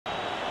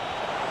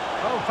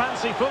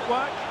fancy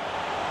footwork.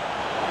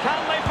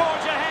 Can they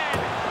forge ahead?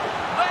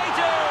 They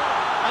do!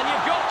 And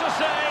you've got to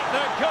say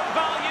they're good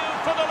value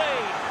for the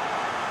lead.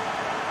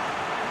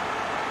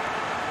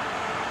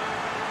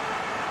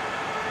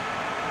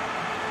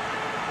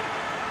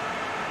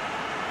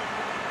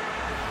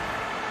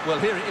 Well,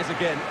 here it is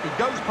again. He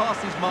goes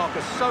past his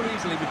marker so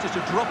easily with just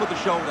a drop of the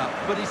shoulder,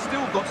 but he's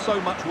still got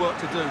so much work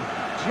to do.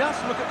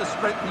 Just look at the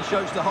strength he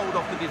shows to hold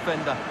off the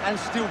defender and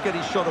still get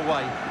his shot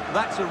away.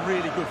 That's a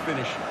really good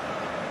finish.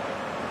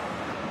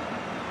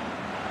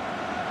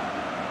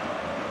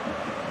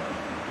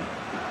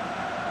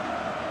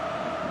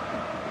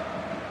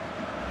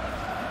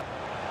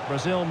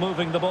 Brazil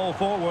moving the ball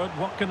forward.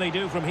 What can they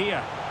do from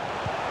here?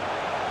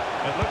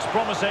 It looks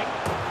promising.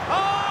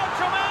 Oh,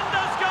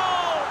 tremendous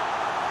goal!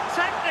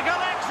 Technical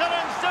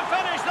excellence to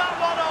finish that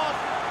one off.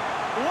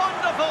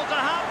 Wonderful to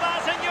have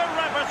that in your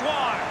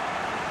repertoire.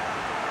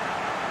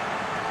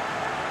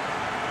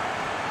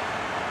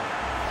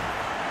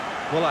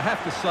 Well, I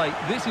have to say,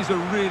 this is a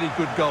really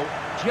good goal.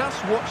 Just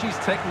watch his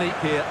technique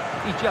here.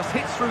 He just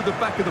hits through the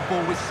back of the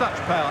ball with such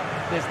power.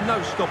 There's no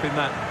stopping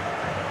that.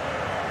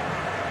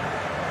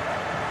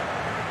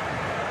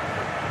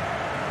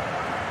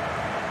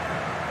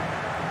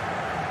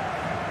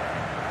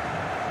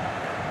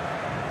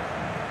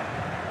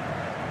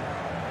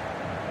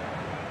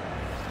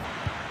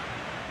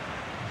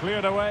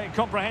 Cleared away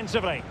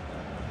comprehensively.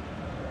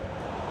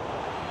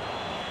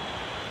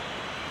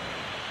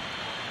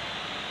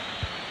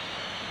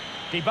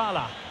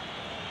 Dybala.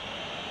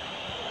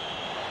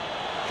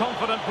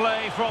 Confident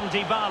play from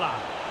Dybala.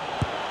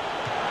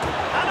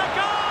 And a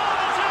goal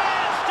it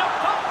is to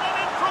put them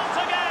in front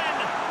again.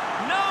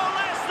 No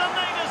less than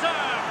they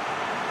deserve.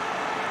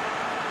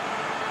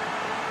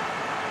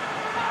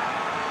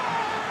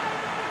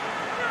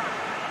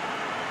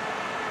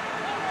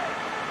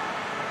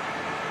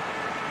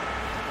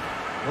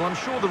 Well, I'm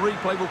sure the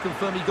replay will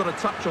confirm he got a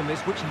touch on this,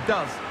 which he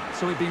does.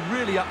 So he'd be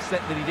really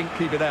upset that he didn't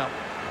keep it out.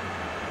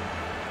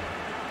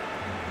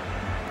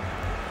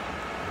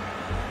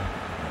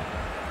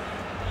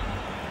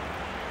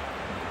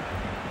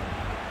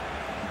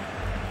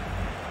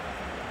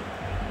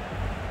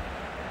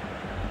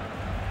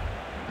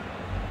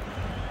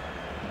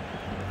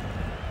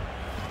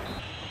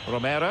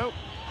 Romero.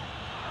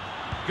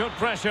 Good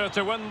pressure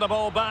to win the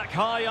ball back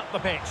high up the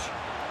pitch.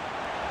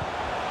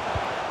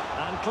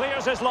 And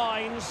clears his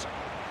lines.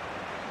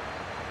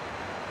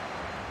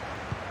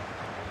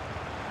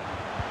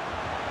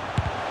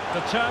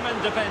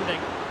 Determined defending.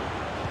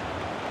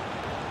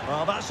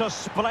 Well, that's a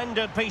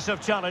splendid piece of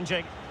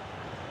challenging.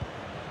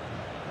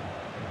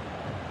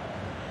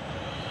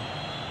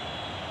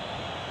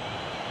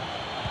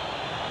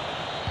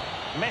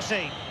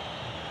 Messi.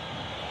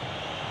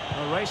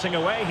 Well, racing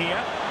away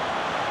here.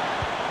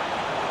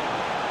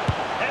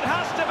 It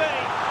has to be.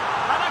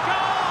 And a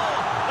goal!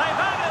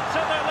 They've added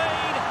to their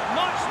lead.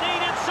 Much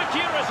needed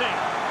security.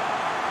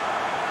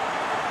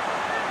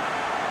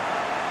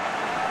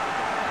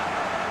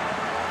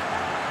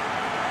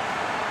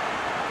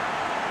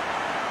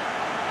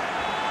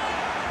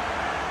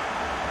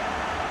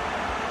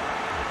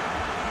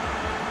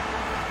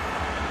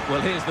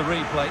 Well, here's the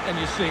replay, and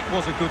you see it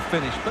was a good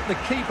finish. But the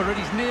keeper at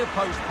his near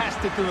post has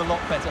to do a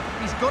lot better.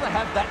 He's got to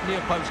have that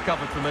near post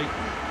covered for me.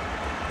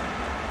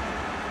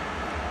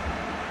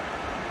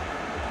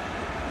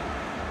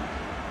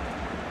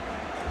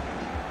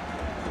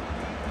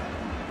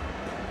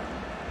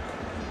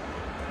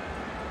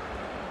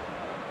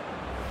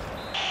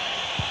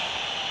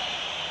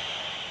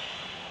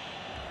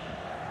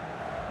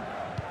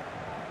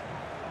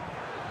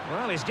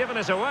 Well, he's given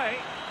us away.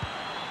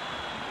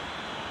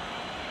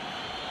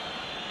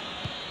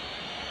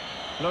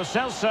 Lo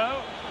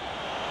Celso.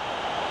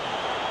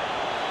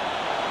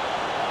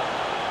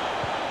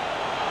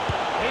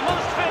 He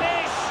must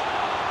finish.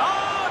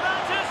 Oh,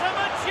 that is a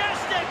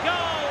majestic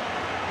goal.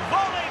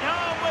 Volleyed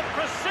home with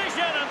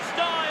precision and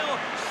style.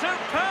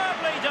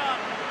 Superbly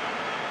done.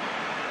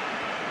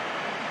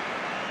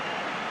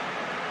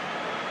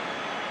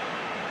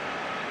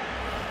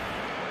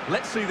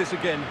 Let's see this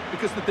again,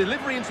 because the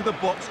delivery into the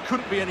box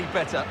couldn't be any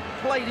better.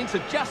 Played into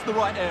just the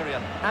right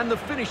area, and the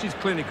finish is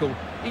clinical.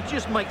 He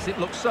just makes it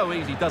look so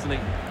easy, doesn't he?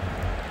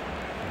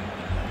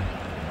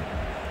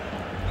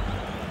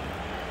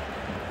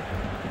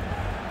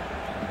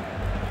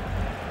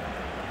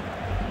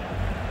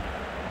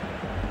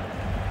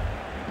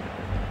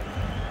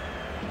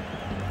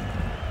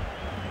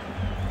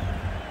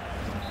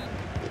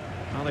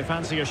 Well, they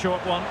fancy a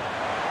short one.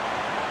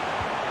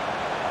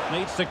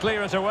 Needs to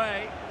clear it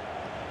away.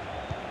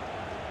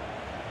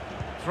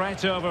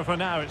 Threat over for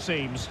now, it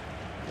seems.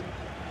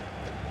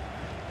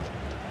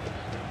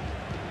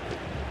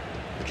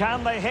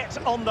 Can they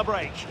hit on the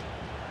break?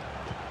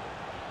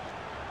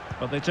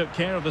 But they took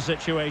care of the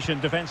situation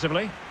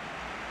defensively.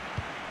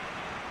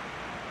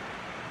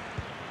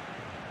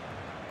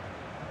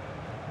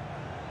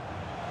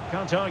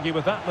 Can't argue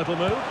with that little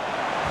move.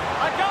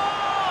 A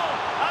goal!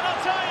 And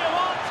I'll tell you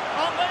what,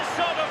 on this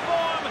sort of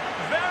form,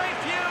 very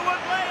few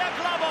would lay a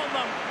glove on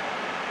them.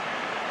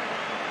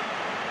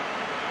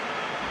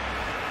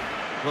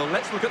 Well,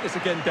 let's look at this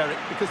again, Derek,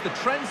 because the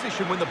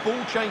transition when the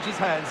ball changes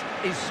hands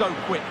is so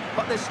quick.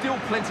 But there's still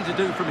plenty to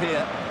do from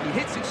here. He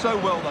hits it so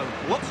well, though.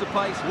 Lots of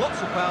pace,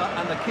 lots of power,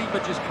 and the keeper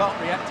just can't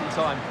react in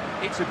time.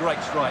 It's a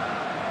great strike.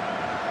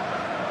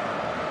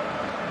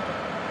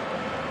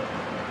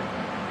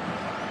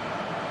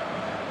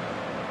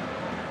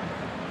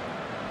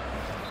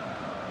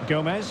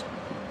 Gomez.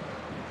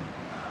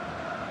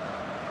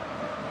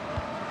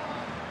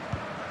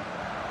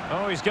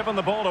 Oh, he's given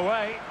the ball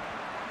away.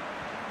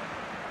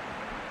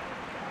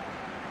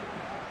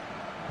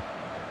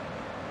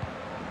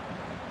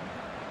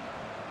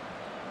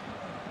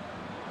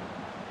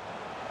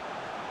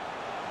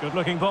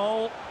 Good-looking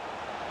ball.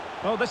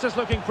 Oh, this is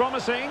looking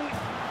promising.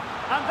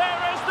 And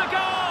there is the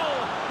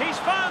goal! He's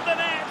found the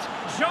net.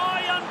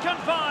 Joy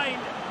unconfined.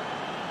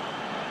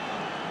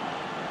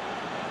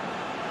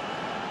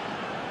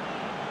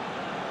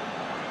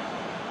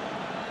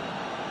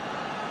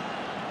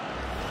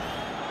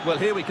 Well,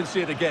 here we can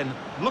see it again.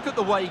 Look at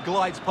the way he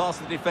glides past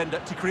the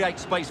defender to create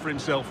space for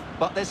himself.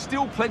 But there's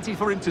still plenty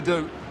for him to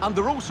do.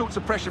 Under all sorts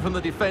of pressure from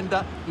the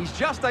defender, he's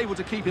just able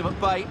to keep him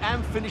at bay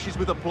and finishes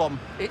with aplomb.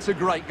 It's a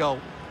great goal.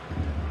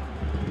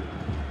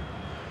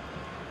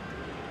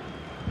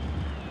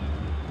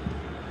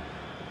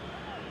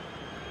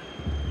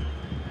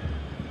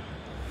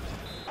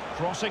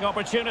 Crossing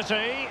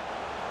opportunity.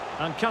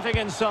 And cutting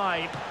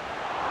inside.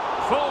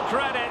 Full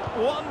credit.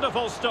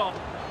 Wonderful stop.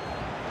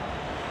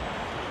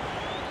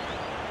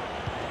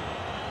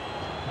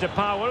 De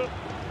Paul.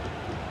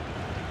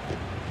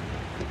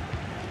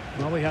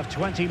 Well, we have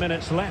 20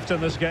 minutes left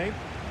in this game.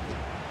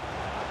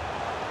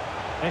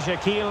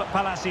 Ezequiel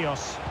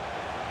Palacios.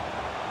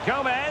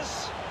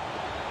 Gomez.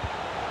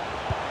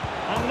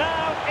 And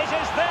now it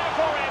is there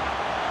for him.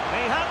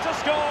 He had to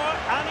score,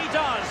 and he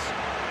does.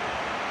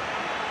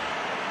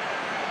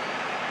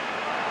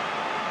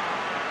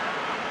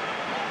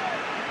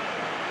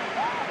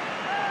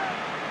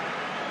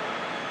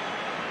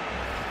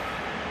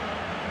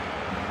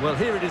 Well,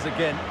 here it is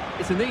again.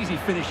 It's an easy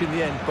finish in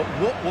the end, but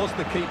what was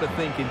the keeper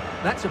thinking?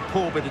 That's a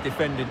poor bit of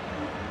defending.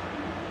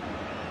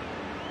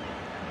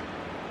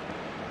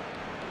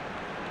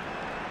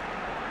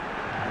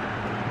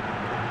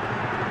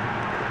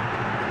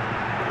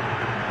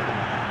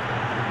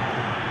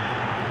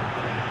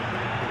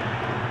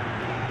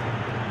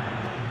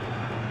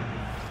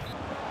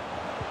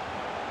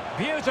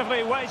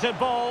 Beautifully weighted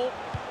ball.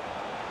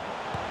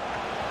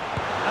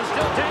 And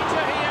still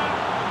danger here.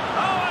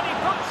 Oh, and he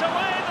puts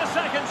away the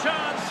second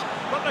chance.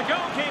 But the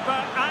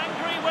goalkeeper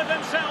angry with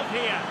himself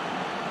here.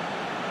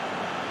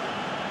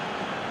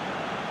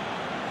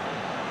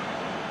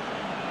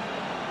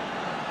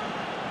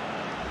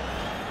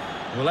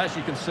 Well, as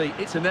you can see,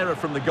 it's an error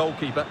from the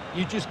goalkeeper.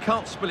 You just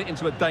can't spill it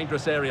into a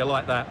dangerous area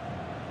like that.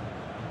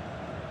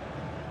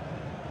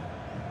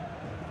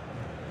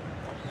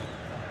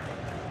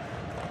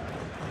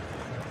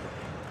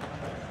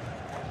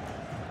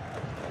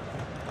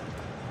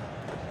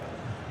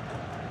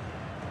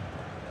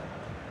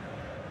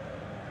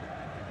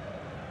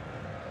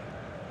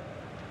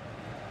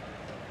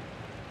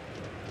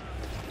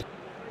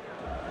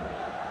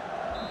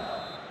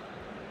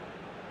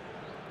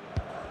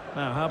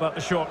 Now, how about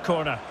the short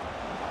corner?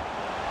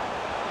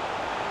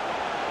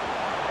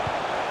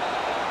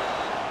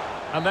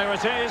 And there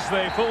it is,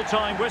 the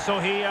full-time whistle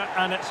here,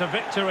 and it's a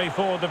victory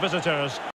for the visitors.